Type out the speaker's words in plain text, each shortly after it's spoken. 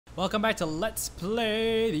Welcome back to Let's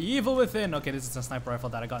Play The Evil Within. Okay, this is a sniper rifle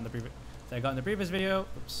that I got in the previous video.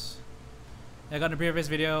 Oops. I got in the previous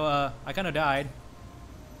video. I kind of died.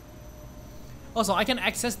 Also, I can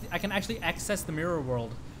actually access the mirror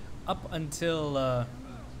world up until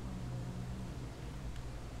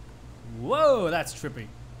whoa, that's trippy.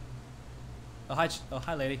 Oh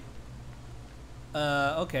hi lady.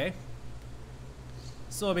 Okay.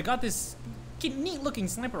 So we got this neat looking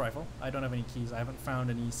sniper rifle. I don't have any keys. I haven't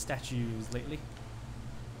found any statues lately.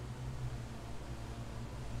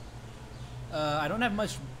 I don't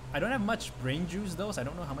have much brain juice though, so I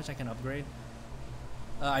don't know how much I can upgrade.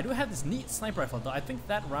 I do have this neat sniper rifle though. I think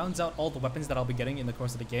that rounds out all the weapons that I'll be getting in the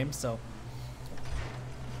course of the game. So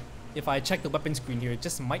if I check the weapon screen here, it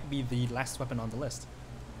just might be the last weapon on the list.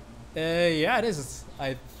 Yeah, it is.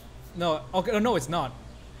 No, okay, no, it's not.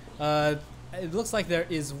 It looks like there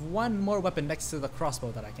is one more weapon next to the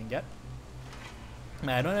crossbow that I can get.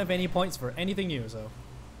 I don't have any points for anything new, so.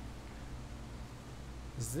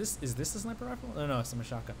 Is this a sniper rifle? Oh, no, it's a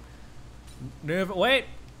shotgun. Never, wait!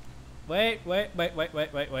 Wait.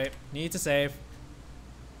 Need to save.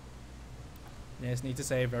 Yes, need to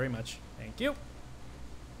save very much. Thank you.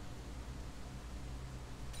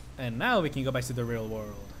 And now we can go back to the real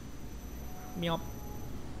world. Meow.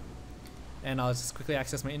 And I'll just quickly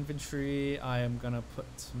access my inventory. I am gonna put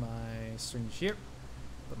my syringe here.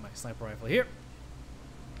 Put my sniper rifle here.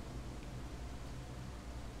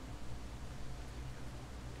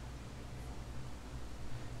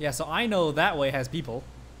 Yeah, so I know that way has people.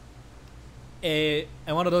 And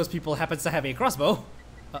one of those people happens to have a crossbow.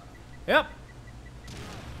 Yep.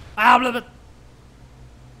 Ah, blah, blah.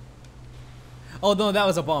 Oh no, that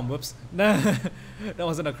was a bomb. Whoops. That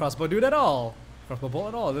wasn't a crossbow dude at all. Crossbow bolt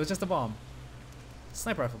at all. It was just a bomb.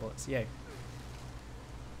 Sniper rifle bullets. Yay.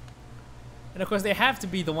 And of course, they have to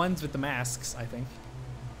be the ones with the masks, I think.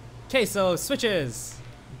 Okay, so switches.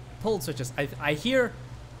 Pulled switches. I hear.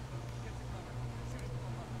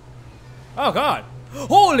 Oh god.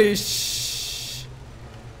 Holy sh!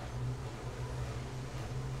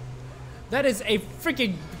 That is a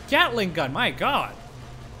freaking Gatling gun. My god.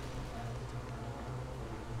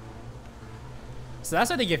 So that's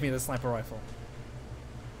why they gave me the sniper rifle.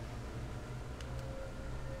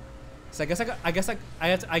 So I guess I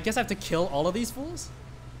have to kill all of these fools.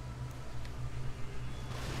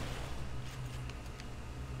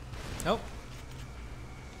 Nope.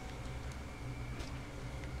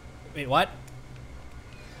 Wait, what?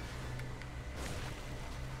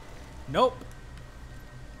 Nope.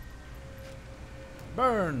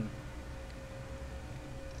 Burn.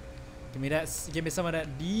 Give me that. Give me some of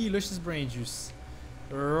that delicious brain juice.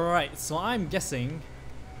 Right. So I'm guessing.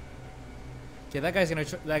 Okay, that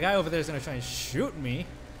guy over there is gonna try and shoot me.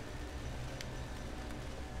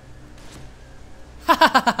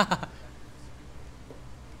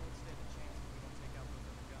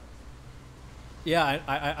 Yeah,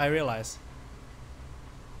 I realize.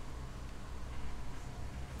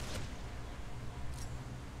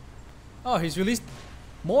 Oh, he's released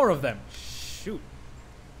more of them. Shoot.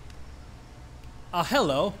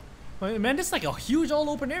 Hello. Man, this is like a huge all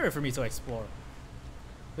open area for me to explore.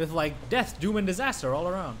 With like death, doom, and disaster all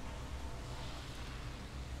around.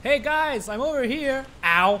 Hey guys, I'm over here.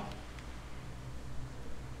 Ow.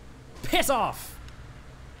 Piss off.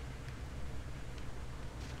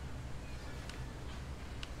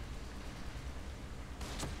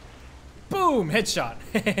 Boom, headshot.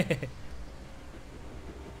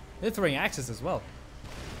 They're throwing axes as well.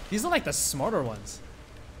 These are like the smarter ones.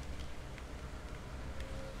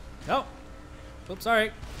 Oh. Oops,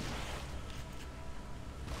 sorry.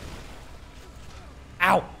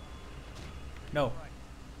 Ow! No.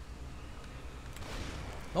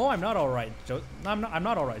 No, I'm not alright, I'm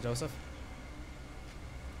not alright, Joseph.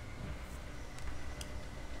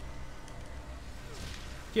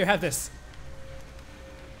 Here, have this.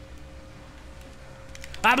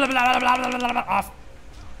 Ah, blah, blah, blah, blah, blah, blah, blah, off.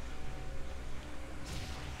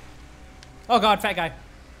 Oh god, fat guy.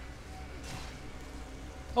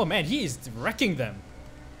 Oh man, he is wrecking them.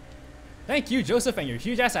 Thank you, Joseph, and your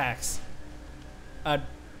huge ass axe.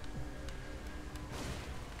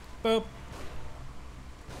 Boop.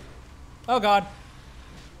 Oh god.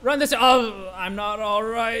 Run this. Oh, I'm not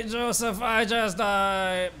alright, Joseph. I just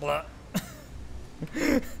died. Blah.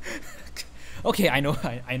 Okay, I know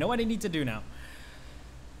what I need to do now.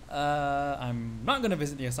 I'm not gonna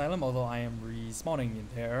visit the asylum, although I am respawning in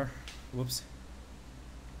there. Whoops.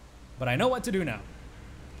 But I know what to do now.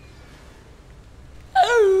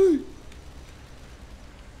 Oh!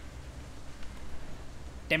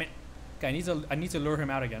 Damn it. Okay, I need to lure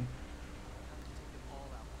him out again.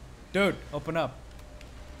 Dude, open up.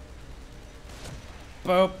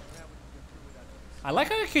 Boop. I like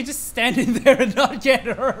how you can just stand in there and not get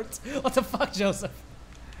hurt. What the fuck, Joseph?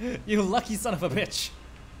 You lucky son of a bitch.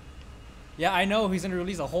 Yeah, I know he's gonna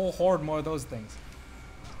release a whole horde more of those things.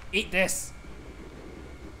 Eat this.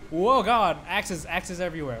 Whoa, God, axes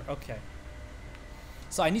everywhere. Okay.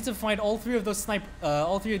 So I need to find all three of those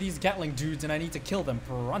all three of these Gatling dudes, and I need to kill them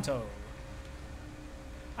pronto.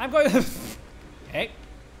 I'm going. Hey.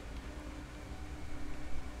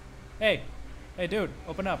 Hey. Hey, dude,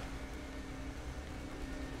 open up.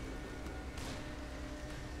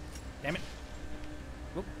 Damn it.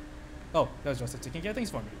 Whoop. Oh, that was Joseph taking care of things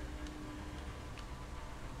for me.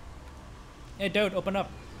 Hey, dude, open up.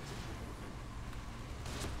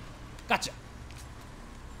 Gotcha.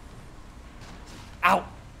 Ow.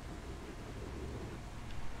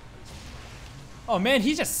 Oh man,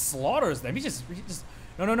 he just slaughters them. He just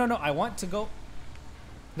no. I want to go.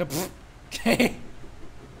 No, okay.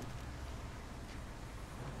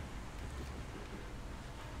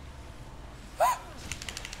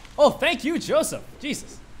 Oh, thank you, Joseph.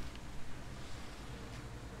 Jesus.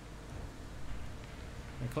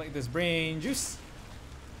 And collect this brain juice.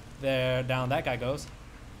 There, down that guy goes.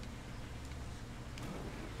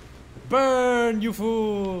 Burn, you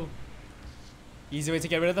fool! Easy way to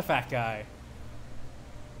get rid of the fat guy.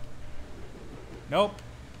 Nope.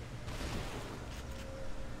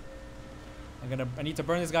 I need to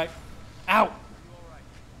burn this guy. Ow!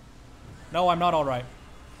 No, I'm not alright.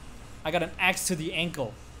 I got an axe to the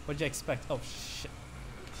ankle. What did you expect? Oh, shit.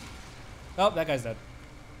 Oh, that guy's dead.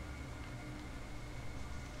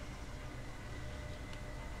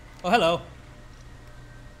 Oh, hello.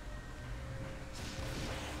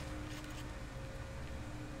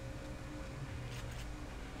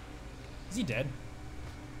 Is he dead?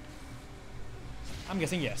 I'm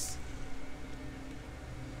guessing yes.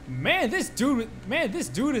 Man, this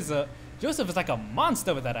dude is Joseph is like a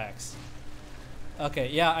monster with that axe. Okay,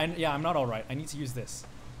 yeah, I'm not alright. I need to use this.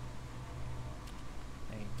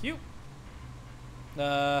 Thank you.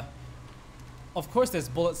 Of course there's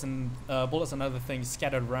bullets and other things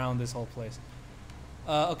scattered around this whole place.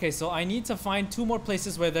 Okay, so I need to find 2 more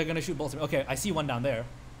places where they're gonna shoot bullets. Okay, I see one down there.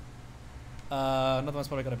 Another one's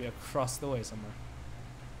probably gonna be across the way somewhere.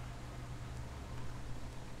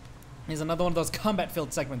 Here's another one of those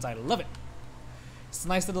combat-filled segments. I love it. It's a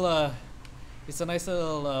nice little,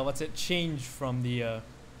 what's it? Change from the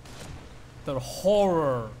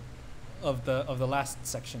horror of the last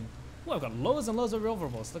section. Oh, I've got loads and loads of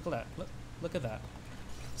revolvables. Look at that. Look at that.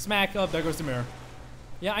 Smack. Oh, there goes the mirror.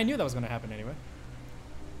 Yeah, I knew that was gonna happen anyway.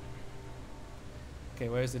 Okay,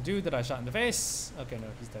 where's the dude that I shot in the face? Okay, no,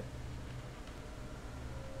 he's dead.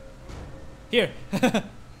 Here.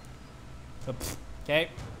 Okay.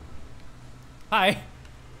 Hi.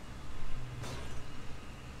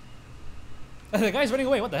 The guy's running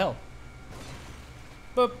away. What the hell?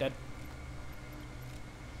 Boop. Dead.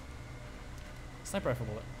 Sniper rifle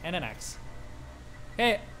bullet and an axe.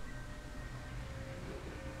 Hey.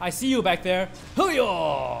 I see you back there.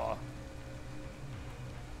 Hoo-yah!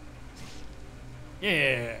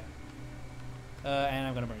 Yeah. And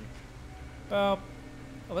I'm gonna burn you. Oh,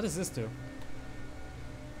 what does this do?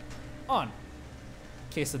 On.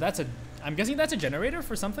 Okay, so that's I'm guessing that's a generator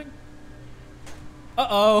for something.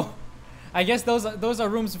 Uh-oh. I guess those are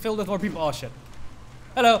rooms filled with more people. Oh shit.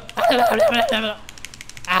 Hello. Ow,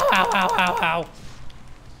 ow, ow, ow, ow.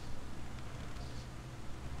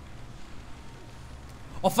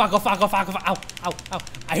 Oh fuck, oh fuck, oh fuck, oh fuck. Ow, ow, ow.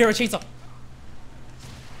 I hear a chainsaw.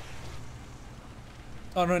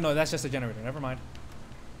 Oh no, that's just a generator. Never mind.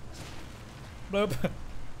 Bloop.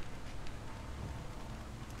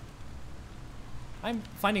 I'm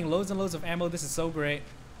finding loads and loads of ammo. This is so great.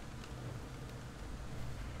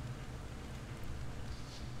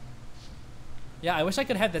 Yeah, I wish I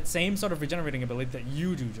could have that same sort of regenerating ability that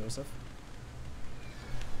you do, Joseph.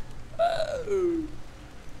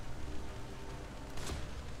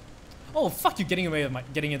 Oh, fuck you getting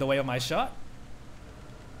in the way of my shot.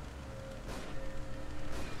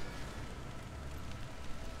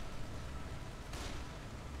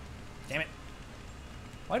 Damn it.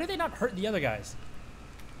 Why do they not hurt the other guys?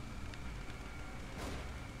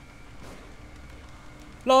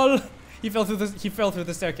 LOL. He fell through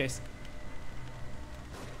the staircase.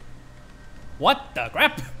 What the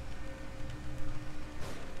crap?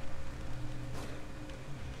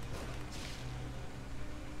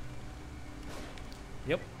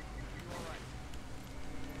 Yep.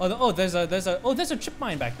 Oh, there's a chip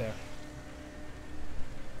mine back there.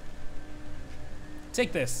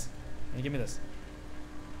 Take this. And give me this.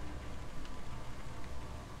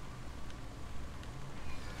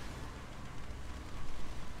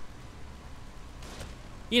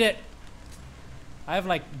 Eat it! I have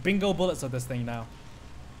like bingo bullets of this thing now.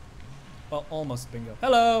 Well, almost bingo.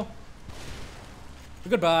 Hello!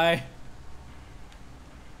 Goodbye.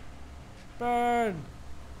 Burn!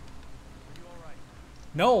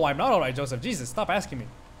 No, I'm not alright, Joseph. Jesus, stop asking me.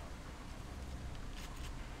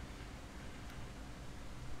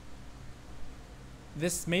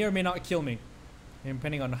 This may or may not kill me,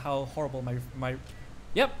 depending on how horrible my.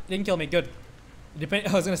 Yep, didn't kill me. Good.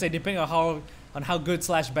 I was gonna say depending on how good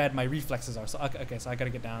 / bad my reflexes are. So okay, so I gotta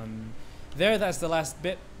get down there. That's the last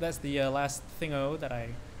bit. That's the last thingo that I.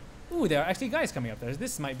 Ooh, there are actually guys coming up there.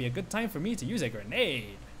 This might be a good time for me to use a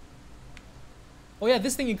grenade. Oh yeah,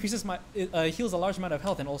 this thing increases my heals a large amount of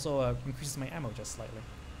health and also increases my ammo just slightly.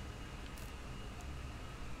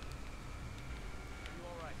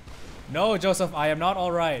 No, Joseph, I am not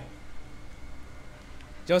all right.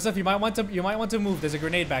 Joseph, you might want to move. There's a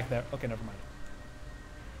grenade back there. Okay, never mind.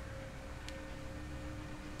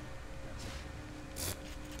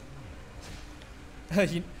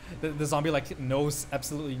 The zombie like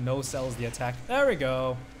absolutely no sells the attack. There we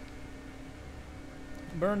go.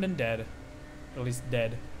 Burned and dead. Or at least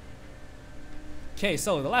dead. Okay,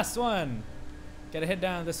 so the last one. Gotta head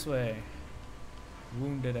down this way.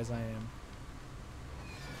 Wounded as I am.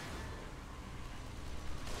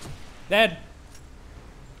 Dead.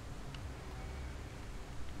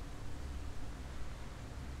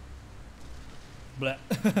 Bleh.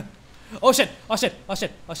 Oh shit! Oh shit! Oh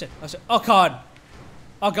shit! Oh shit! Oh shit! Oh god!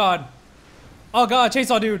 Oh god! Oh god!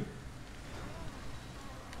 Chainsaw dude!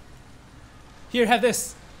 Here, have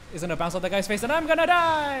this. Is gonna bounce off that guy's face, and I'm gonna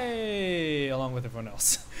die along with everyone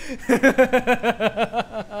else.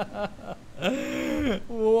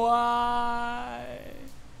 Why?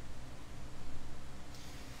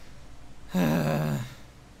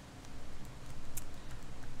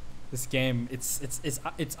 This game, it's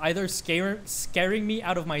either scaring me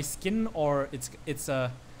out of my skin, or it's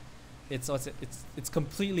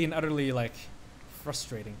completely and utterly like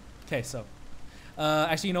frustrating. Okay, so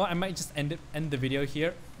actually, you know what? I might just end the video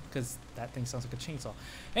here because that thing sounds like a chainsaw.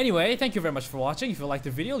 Anyway, thank you very much for watching. If you liked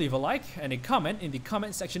the video, leave a like and a comment in the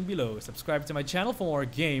comment section below. Subscribe to my channel for more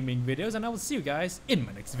gaming videos, and I will see you guys in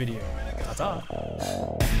my next video.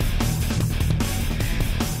 Ta-ta!